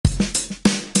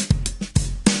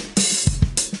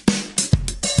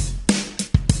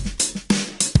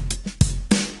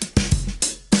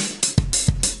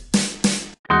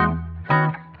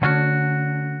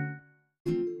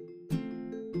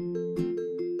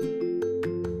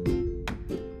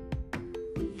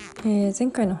前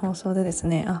回の放送でです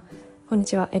ね、こんに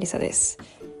ちは、エリサです。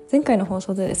前回の放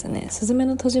送でですね、すずめ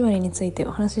の戸締まりについて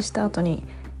お話しした後に、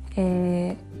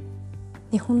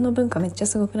日本の文化めっちゃ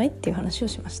すごくないっていう話を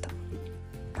しました。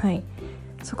はい、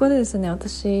そこでですね、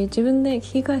私自分で聞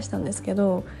き返したんですけ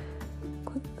ど、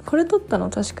これ撮ったの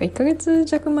確か1ヶ月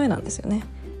弱前なんですよね。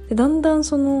でだんだん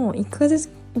その1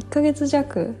ヶ月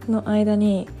弱の間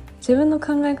に自分の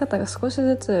考え方が少し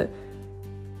ずつ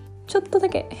ちょっとだ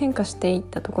け変化していっ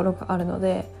たところがあるの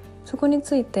で、そこに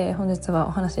ついて本日は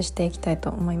お話ししていきたいと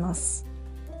思います。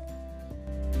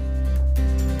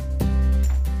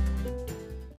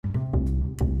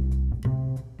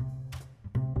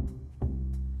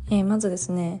まずで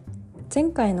すね、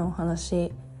前回のお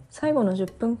話最後の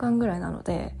10分間ぐらいなの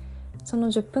で、その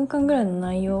10分間ぐらいの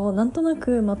内容をなんとな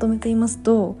くまとめています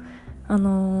と、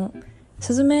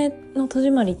すずめの戸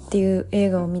締まりっていう映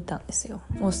画を見たんですよ、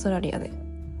オーストラリアで。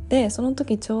でその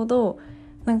時ちょうど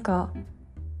なんか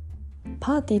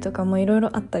パーティーとかもいろい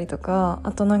ろあったりとか、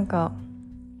あとなんか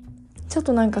ちょっ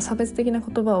となんか差別的な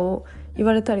言葉を言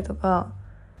われたりとか、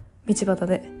道端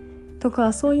でと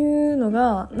か、そういうの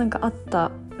がなんかあっ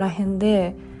たらへん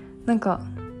で、なんか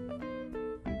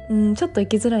ちょっと生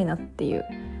きづらいなっていう、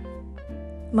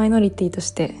マイノリティと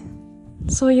して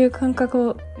そういう感覚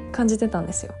を感じてたん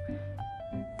ですよ。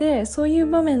でそういう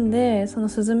場面でその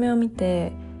スズメを見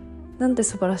て、なんて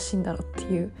素晴らしいんだろうっ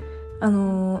ていう、な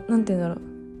んていうんだろう、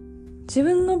自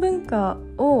分の文化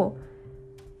を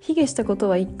卑下したこと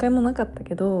は一回もなかった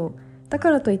けど、だか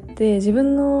らといって自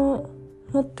分の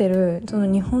持ってるその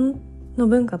日本の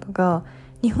文化とか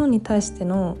日本に対して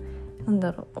の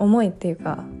思いっていう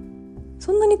か、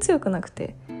そんなに強くなく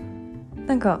て、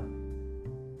なんか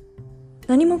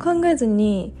何も考えず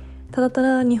にただた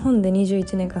だ日本で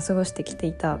21年間過ごしてきて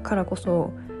いたからこ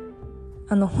そ、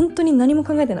本当に何も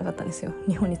考えてなかったんですよ、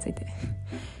日本について。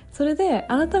それで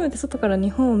改めて外から日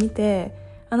本を見て、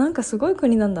なんかすごい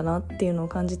国なんだなっていうのを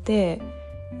感じて、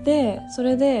でそ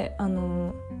れで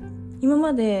今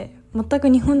まで全く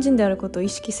日本人であることを意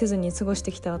識せずに過ごし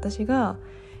てきた私が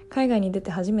海外に出て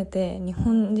初めて日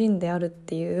本人であるっ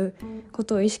ていうこ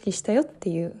とを意識したよって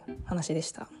いう話で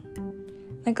した。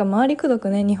なんか周りくどく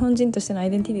ね、日本人としてのアイ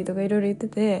デンティティとかいろいろ言って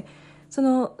て、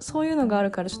そういうのがあ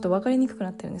るからちょっと分かりにくく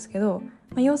なってるんですけど、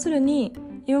要するに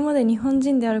今まで日本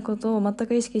人であることを全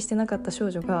く意識してなかった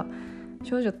少女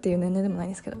っていう年齢でもないん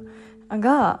ですけど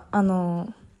が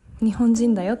日本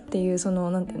人だよっていう、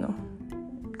なんていうの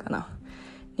かな、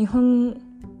日本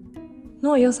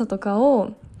の良さとか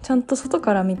をちゃんと外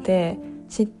から見て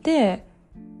知って、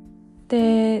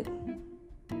で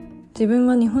自分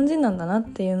は日本人なんだなっ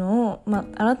ていうのを、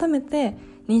改めて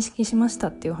認識しました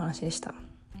っていうお話でした。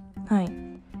はい。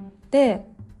で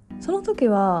その時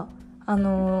は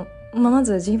ま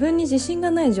ず自分に自信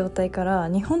がない状態から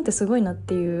日本ってすごいなっ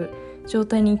ていう状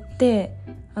態に行って、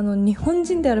日本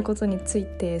人であることについ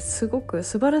てすごく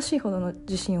素晴らしいほどの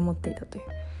自信を持っていたという、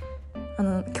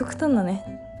極端な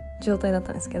ね状態だっ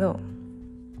たんですけど、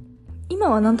今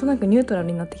はなんとなくニュートラル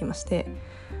になってきまして、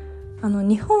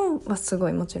日本はすご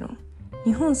い、もちろん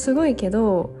日本すごいけ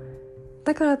ど、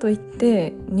だからといっ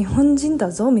て日本人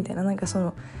だぞみたいな、なんか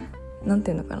なん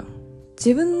ていうのかな、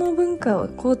自分の文化を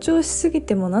誇張しすぎ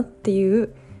てもなってい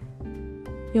う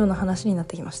ような話になっ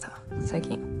てきました最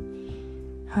近。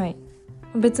はい。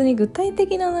別に具体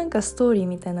的ななんかストーリー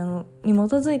みたいなのに基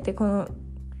づいてこの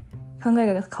考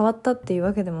えが変わったっていう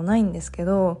わけでもないんですけ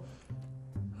ど、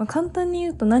簡単に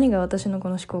言うと何が私のこ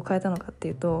の思考を変えたのかって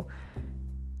いうと、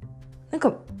なん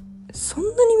かそんな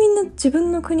にみんな自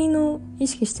分の国の意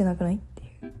識してなくないってい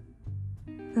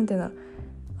う、なんていうんだろう、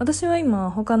私は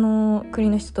今他の国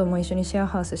の人とも一緒にシェア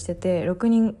ハウスしてて5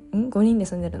人で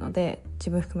住んでるので、自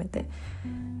分含めて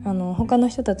他の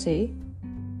人たち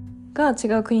が違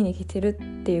う国に来てる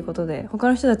っていうことで、他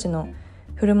の人たちの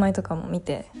振る舞いとかも見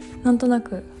て、なんとな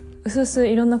くうすうす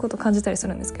いろんなこと感じたりす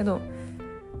るんですけど、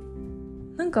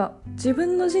なんか自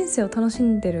分の人生を楽し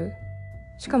んでる、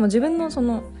しかも自分の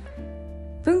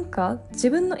文化、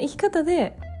自分の生き方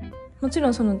で、もちろ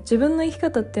ん自分の生き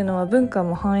方っていうのは文化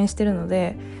も反映してるの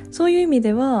で、そういう意味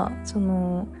ではそ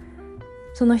の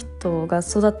人が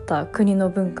育った国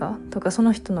の文化とかそ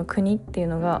の人の国っていう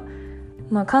のが、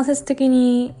間接的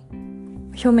に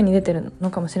表面に出てる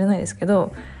のかもしれないですけ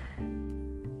ど、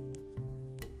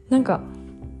なんか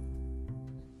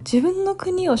自分の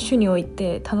国を主に置い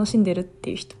て楽しんでるっ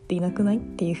ていう人っていなくないっ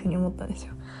ていうふうに思ったんです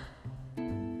よ。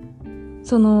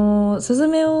スズ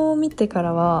メを見てか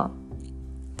らは、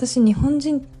私日本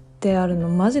人ってあるの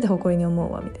マジで誇りに思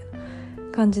うわみたい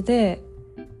な感じで、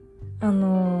他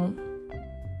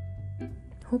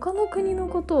の国の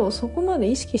ことをそこまで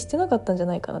意識してなかったんじゃ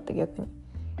ないかなって、逆に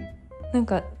なん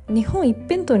か日本一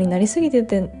辺倒になりすぎて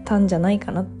たんじゃない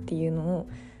かなっていうのを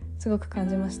すごく感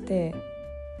じまして、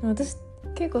私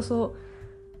結構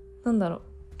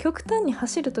極端に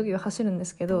走る時は走るんで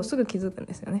すけど、すぐ気づくん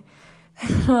ですよね。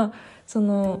だから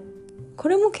こ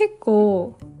れも結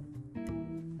構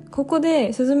ここ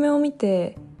でスズメを見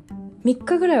て3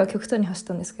日ぐらいは極端に走っ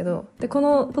たんですけど、でこ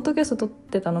のポッドキャスト撮っ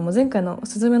てたのも、前回の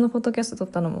スズメのポッドキャスト撮っ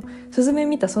たのもスズメ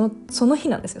見たその日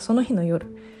なんですよ。その日の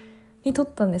夜に撮っ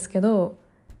たんですけど、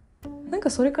なんか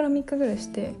それから3日ぐらいし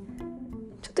て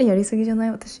ちょっとやりすぎじゃな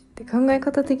い私って考え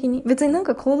方的に、別になん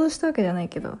か行動したわけじゃない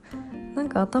けど、なん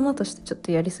か頭としてちょっ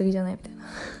とやりすぎじゃないみたいな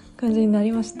感じにな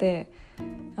りまして、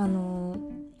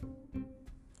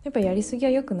やっぱやりすぎ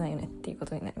は良くないよねっていうこ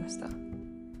とになりました。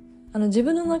自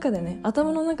分の中でね、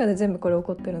頭の中で全部これ起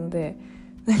こってるので、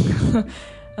なん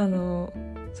か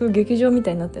すごい劇場み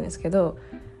たいになってるんですけど、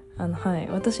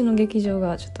私の劇場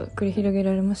がちょっと繰り広げ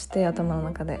られまして、頭の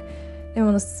中で。で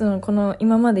もこの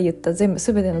今まで言った全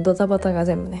てのドタバタが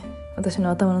全部ね、私の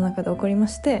頭の中で起こりま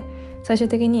して、最終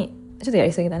的にちょっとや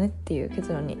りすぎだねっていう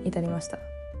結論に至りました。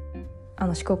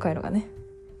思考回路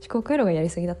がやり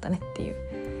すぎだったねっていう。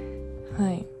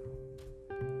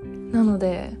なの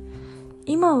で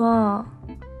今は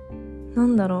な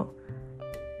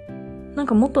ん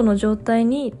か元の状態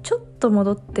にちょっと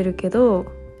戻ってるけど、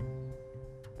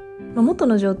元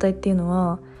の状態っていうの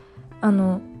は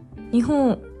日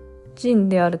本人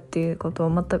であるっていうことを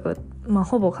全く、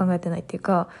ほぼ考えてないっていう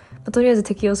か、とりあえず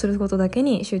適応することだけ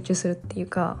に集中するっていう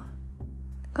か、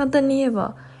簡単に言え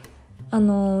ば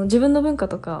自分の文化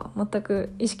とか全く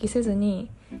意識せずに、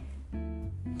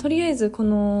とりあえずこ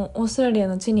のオーストラリア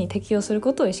の地に適応する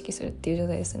ことを意識するっていう状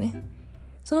態ですね。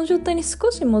その状態に少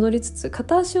し戻りつつ、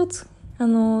片足を突っ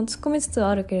込みつつ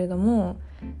はあるけれども、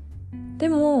で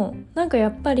もなんかや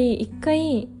っぱり一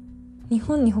回日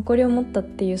本に誇りを持ったっ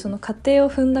ていうその過程を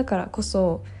踏んだからこ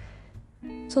そ、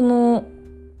その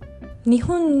日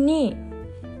本に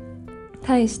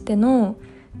対しての、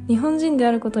日本人で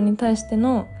あることに対して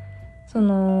の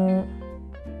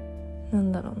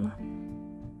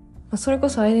それこ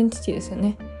そアイデンティティですよ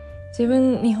ね。自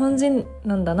分日本人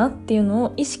なんだなっていうの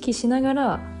を意識しなが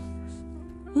ら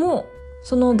もう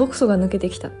その毒素が抜けて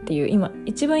きたっていう、今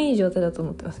一番いい状態だと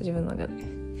思ってます、自分の中で。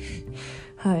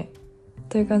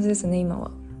という感じですね、今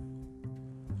は。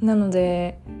なの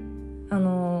で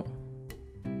今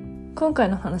回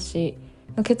の話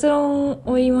の結論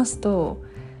を言いますと、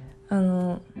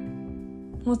も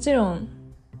ちろん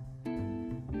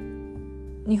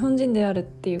日本人であるっ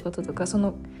ていうこととか、そ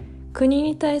の国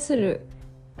に対する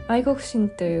愛国心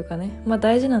というかね、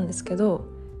大事なんですけど、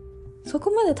そ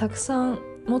こまでたくさん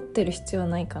持ってる必要は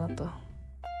ないかなと。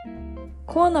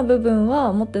コアな部分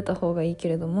は持ってた方がいいけ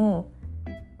れども、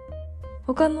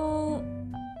他の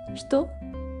人、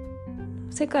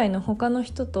世界の他の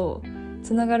人と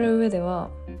つながる上では、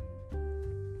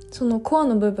そのコア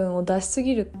の部分を出しす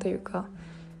ぎるというか、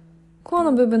コア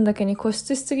の部分だけに固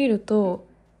執しすぎると、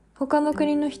他の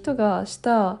国の人がし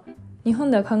た日本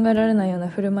では考えられないような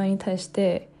振る舞いに対し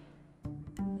て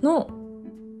の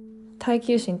耐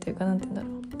久心というか、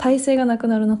耐性がなく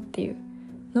なるなっていう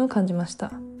のを感じまし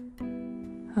た。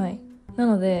な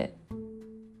ので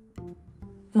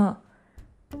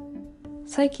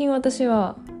最近私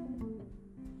は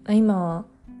今は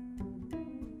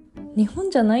日本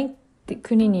じゃないって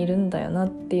国にいるんだよなっ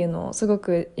ていうのをすご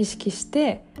く意識し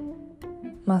て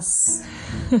ます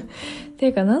ってい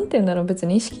うか、別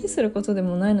に意識することで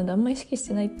もないので、あんま意識し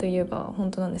てないといえば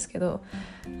本当なんですけど、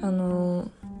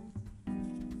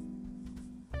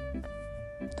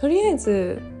とりあえ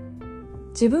ず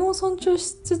自分を尊重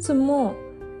しつつも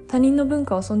他人の文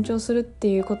化を尊重するって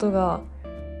いうことが、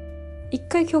一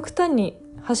回極端に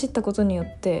走ったことによ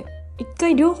って、一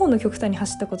回両方の極端に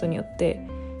走ったことによって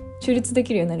中立で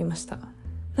きるようになりました。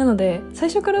なので最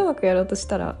初からうまくやろうとし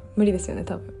たら無理ですよね、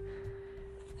多分。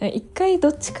一回ど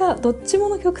っちも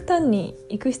の極端に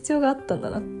行く必要があったんだ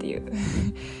なっていう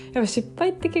やっぱ失敗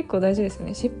って結構大事ですよ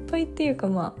ね。失敗っていうか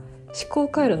思考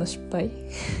回路の失敗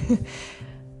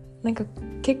なんか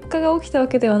結果が起きたわ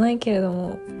けではないけれど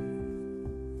も、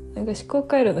思考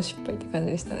回路の失敗って感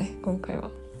じでしたね、今回は。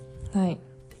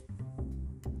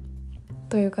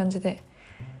という感じで、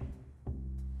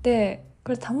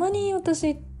これたまに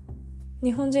私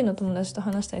日本人の友達と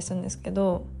話したりするんですけ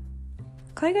ど、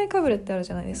海外かぶれってある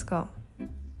じゃないですか。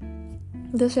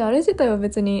私あれ自体は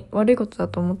別に悪いことだ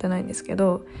と思ってないんですけ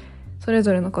ど、それ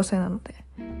ぞれの個性なので、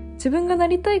自分がな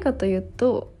りたいかという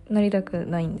となりたく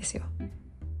ないんですよ。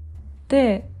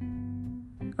で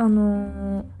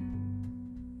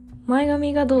前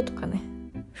髪がどうとかね、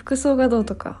服装がどう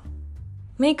とか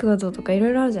メイクがどうとかいろ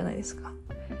いろあるじゃないですか。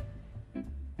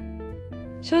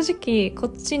正直こ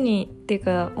っちにっていう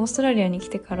かオーストラリアに来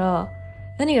てから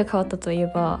何が変わったといえ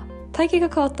ば体型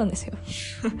が変わったんですよ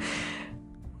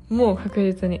もう確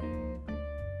実に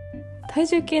体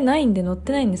重計ないんで乗っ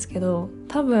てないんですけど、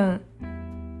多分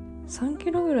3キ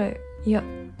ロぐらい、いや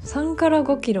3から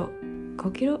5キロ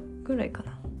ぐらいか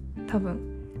な、多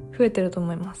分増えてると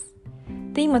思います。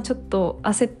で今ちょっと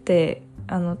焦って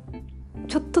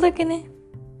ちょっとだけね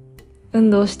運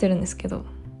動してるんですけどっ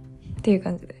ていう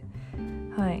感じで、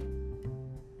はい。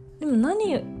でもな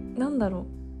んだろ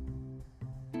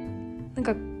う、なん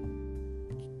か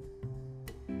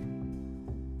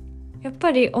やっ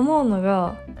ぱり思うの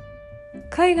が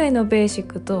海外のベーシッ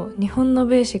クと日本の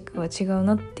ベーシックは違う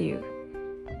なっていう。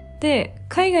で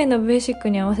海外のベーシック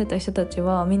に合わせた人たち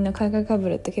はみんな海外かぶ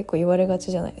れって結構言われがち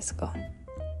じゃないですか。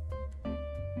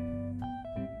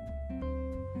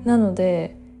なの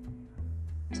で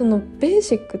そのベー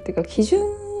シックっていうか基準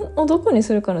をどこに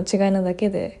するかの違いなだけ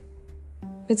で、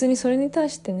別にそれに対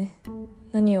してね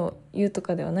何を言うと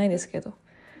かではないですけど、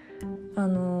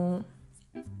行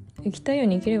きたいよう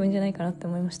に生きればいいんじゃないかなって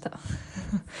思いました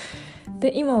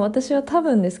で今私は多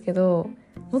分ですけど、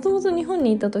もともと日本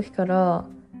にいた時から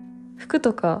服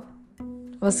とか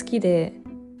は好きで、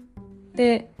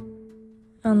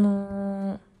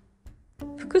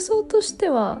服装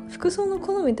の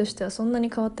好みとしてはそんなに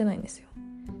変わってないんですよ。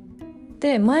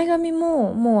で前髪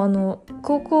ももう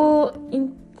高校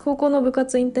の部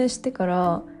活引退してか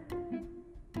ら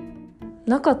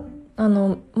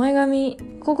前髪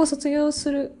高校卒業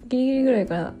するギリギリぐらい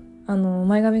から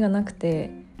前髪がなく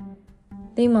て、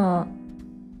で今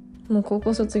もう高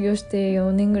校卒業して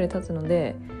4年ぐらい経つの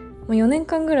で、もう4年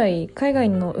間ぐらい海外経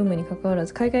験の有無に関わら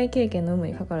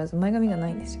ず前髪がな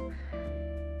いんですよ。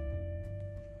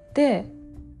で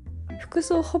服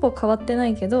装ほぼ変わってな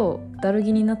いけどだる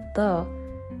ぎになった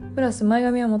プラス前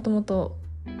髪はもともと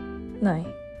ない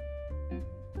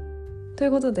とい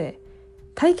うことで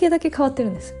体型だけ変わってる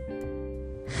んです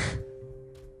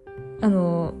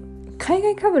海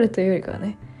外かぶれというよりかは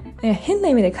ね、変な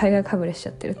意味で海外かぶれしちゃ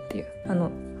ってるっていう、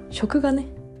食が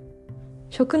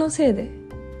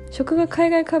海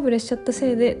外かぶれしちゃった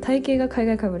せいで体型が海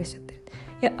外かぶれしちゃってる。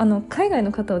いや海外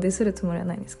の方をディスるつもりは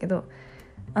ないんですけど、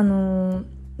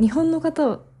日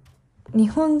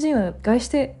本人は外し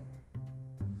て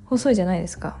細いじゃないで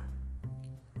すか。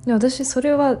で私そ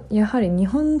れはやはり日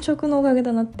本食のおかげ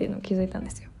だなっていうのを気づいたん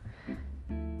ですよ。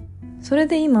それ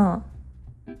で今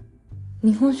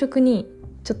日本食に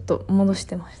ちょっと戻し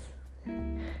てます。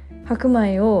白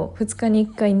米を2日に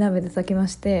1回鍋で炊きま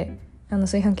して、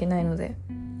炊飯器ないので、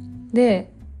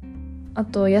あ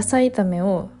と野菜炒め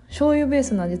を醤油ベー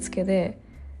スの味付けで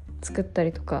作った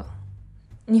りとか、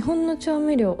日本の調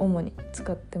味料を主に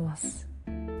使ってます。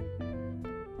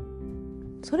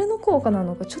それの効果な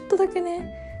のかちょっとだけ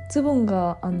ねズボン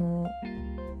が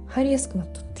入りやすくなっ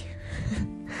たってい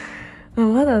う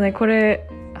まだねこれ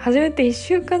始めて1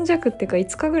週間弱っていうか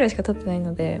5日ぐらいしか経ってない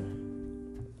ので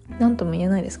何とも言え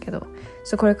ないですけど、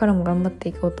これからも頑張って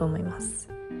いこうと思います。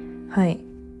はい、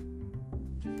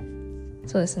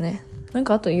そうですね。なん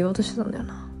かあと言おうとしてたんだよ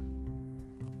な。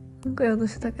なんか言おうと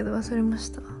してたけど忘れまし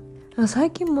た。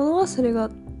最近物忘れ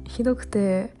がひどく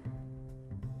て、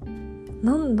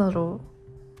なんだろ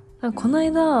う、この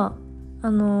間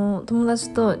友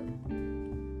達と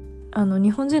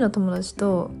日本人の友達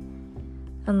と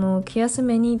気休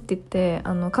めにって言って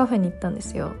カフェに行ったんで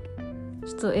すよ。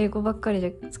ちょっと英語ばっかり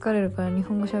で疲れるから日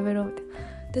本語喋ろうって。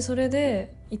でそれ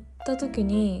で行った時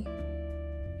に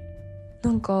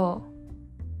なんか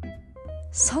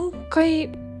3回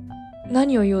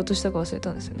何を言おうとしたか忘れ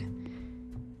たんですよね。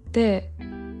で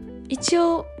一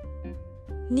応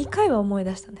2回は思い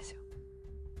出したんですよ。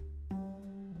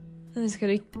なんですけ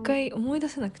ど1回思い出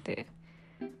せなくて、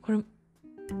これ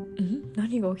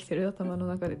何が起きてる頭の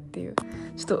中でっていう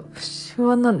ちょっと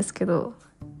不安なんですけど、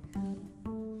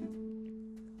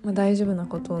大丈夫な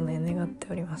ことをね願って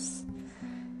おります。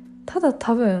ただ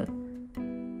多分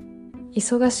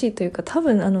忙しいというか、多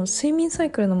分睡眠サ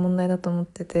イクルの問題だと思っ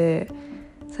てて、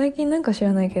最近なんか知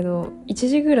らないけど1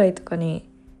時ぐらいとかに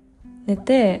寝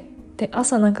て、で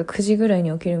朝なんか9時ぐらい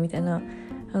に起きるみたいな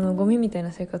ゴミみたい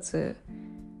な生活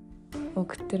を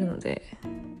送ってるので、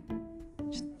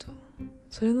ちょっと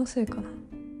それのせいかな。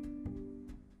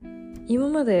今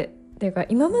まで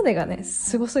がね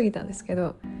すごすぎたんですけ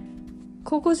ど、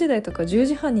高校時代とか10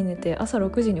時半に寝て朝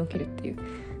6時に起きるっていう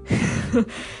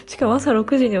しかも朝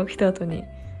6時に起きた後に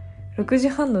6時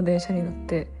半の電車に乗っ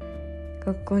て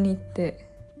学校に行って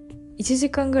1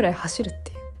時間ぐらい走るっ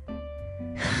てい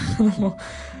う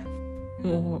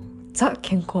もうザ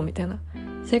健康みたいな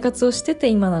生活をしてて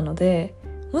今なので、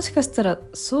もしかしたら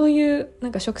そういうな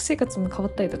んか食生活も変わっ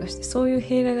たりとかして、そういう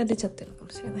弊害が出ちゃってるのか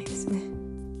もしれないですね。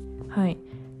はい、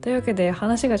というわけで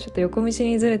話がちょっと横道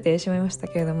にずれてしまいました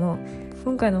けれども、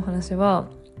今回のお話は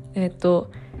す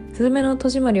ずめの戸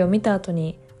締まりを見た後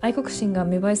に愛国心が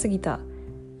芽生えすぎたっ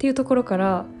ていうところか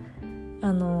らち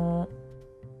ょ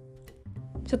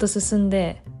っと進ん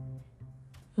で、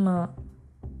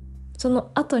そ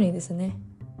の後にですね、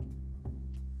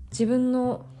自分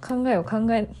の思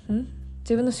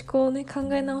考をね考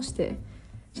え直して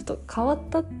ちょっと変わっ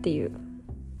たっていう、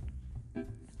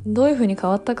どういうふうに変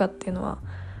わったかっていうのは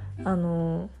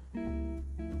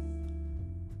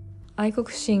愛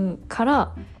国心か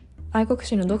ら愛国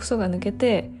心の毒素が抜け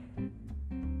て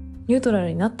ニュートラル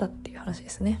になったっていう話で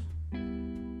すね。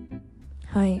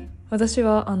はい、私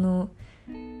は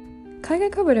海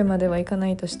外かぶれまではいかな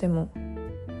いとしても、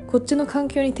こっちの環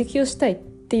境に適応したいっ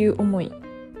ていう思い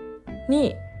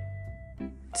に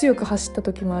強く走った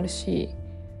時もあるし、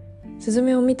スズ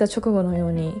メを見た直後のよ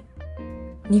うに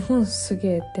日本す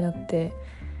げーってなって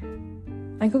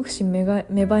愛国心芽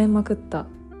生えまくった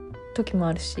時も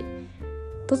あるし、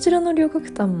どちらの両極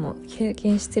端も経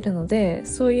験してるので、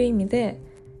そういう意味で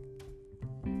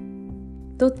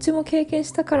どっちも経験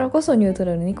したからこそニュート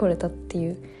ラルに来れたってい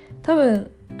う、多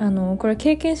分これ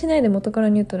経験しないで元から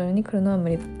ニュートラルに来るのは無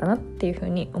理だったなっていうふう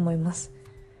に思います。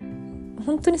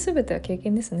本当に全ては経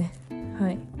験ですね。は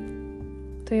い、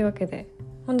というわけで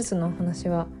本日のお話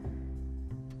は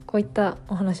こういった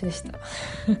お話でした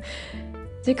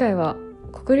次回は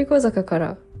国立小坂か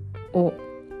らを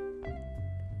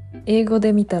英語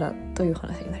で見たらという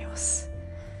話になります。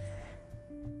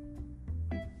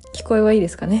聞こえはいいで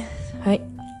すかね。はい、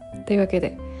というわけ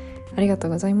でありがと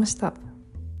うございました。